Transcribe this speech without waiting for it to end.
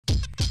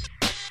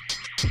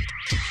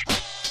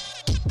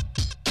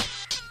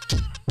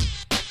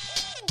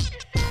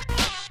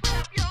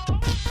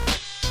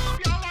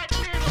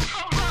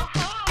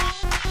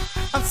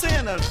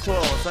Santa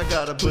Claus, I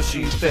got a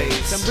bushy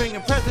face. I'm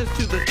bringing presents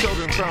to the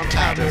children from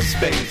outer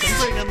space. I'm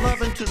bringing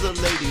love into the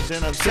ladies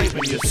and I'm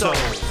saving your soul.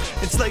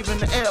 Enslaving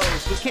the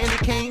elves with candy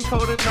cane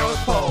coated North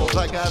Poles.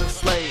 I got a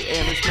sleigh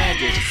and its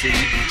majesty,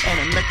 and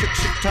a metric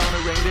shit ton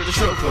of reindeer to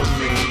show for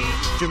me.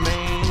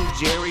 Jermaine,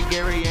 Jerry,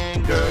 Gary,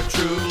 and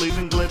Gertrude,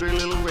 leaving glittery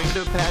little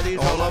reindeer patties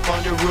all up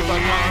on your roof. I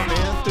climb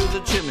in through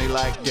the chimney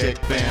like Dick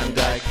Van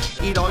Dyke.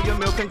 Eat all your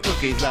milk and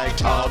cookies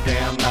like all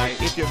damn night.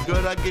 If you're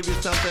good, I give you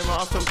something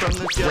awesome from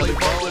this jelly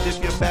bowl. But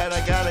if you're bad,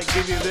 I gotta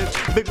give you this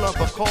big lump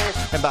of coal.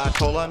 And by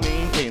coal I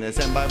mean penis,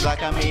 and by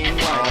black I mean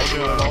white. I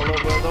do it all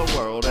over the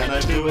world, and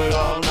I do it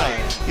all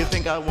night. You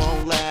think I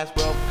won't last?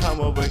 Well,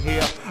 come over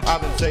here.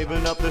 I've been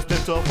saving up this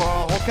tinsel for a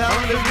whole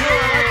calendar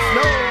year. Like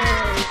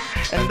snow.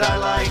 And I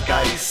like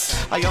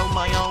ice. I own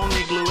my own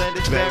igloo and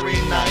it's very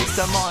nice.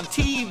 I'm on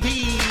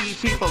TV,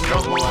 people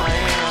know who I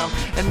am.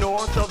 And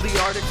north of the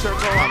Arctic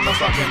Circle, I'm the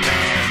fucking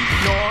man.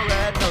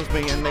 NORAD knows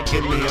me and they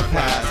give me a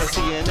pass. I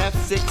see an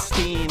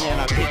F-16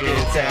 and I pick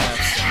its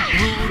ass.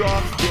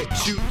 Rudolph's dick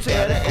shoots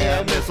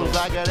air-to-air missiles.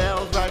 I got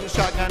elves riding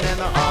shotgun and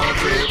the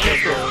arms with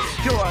pistols.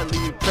 Sure, I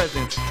leave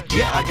presents,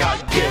 yeah, I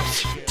got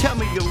gifts. Tell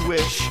me your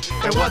wish,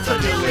 and what's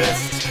on your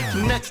list?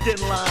 Next in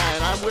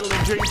line, I'm willing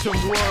to drink some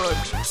wood.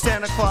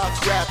 Santa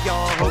Claus rap,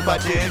 y'all, hope I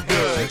did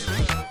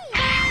good.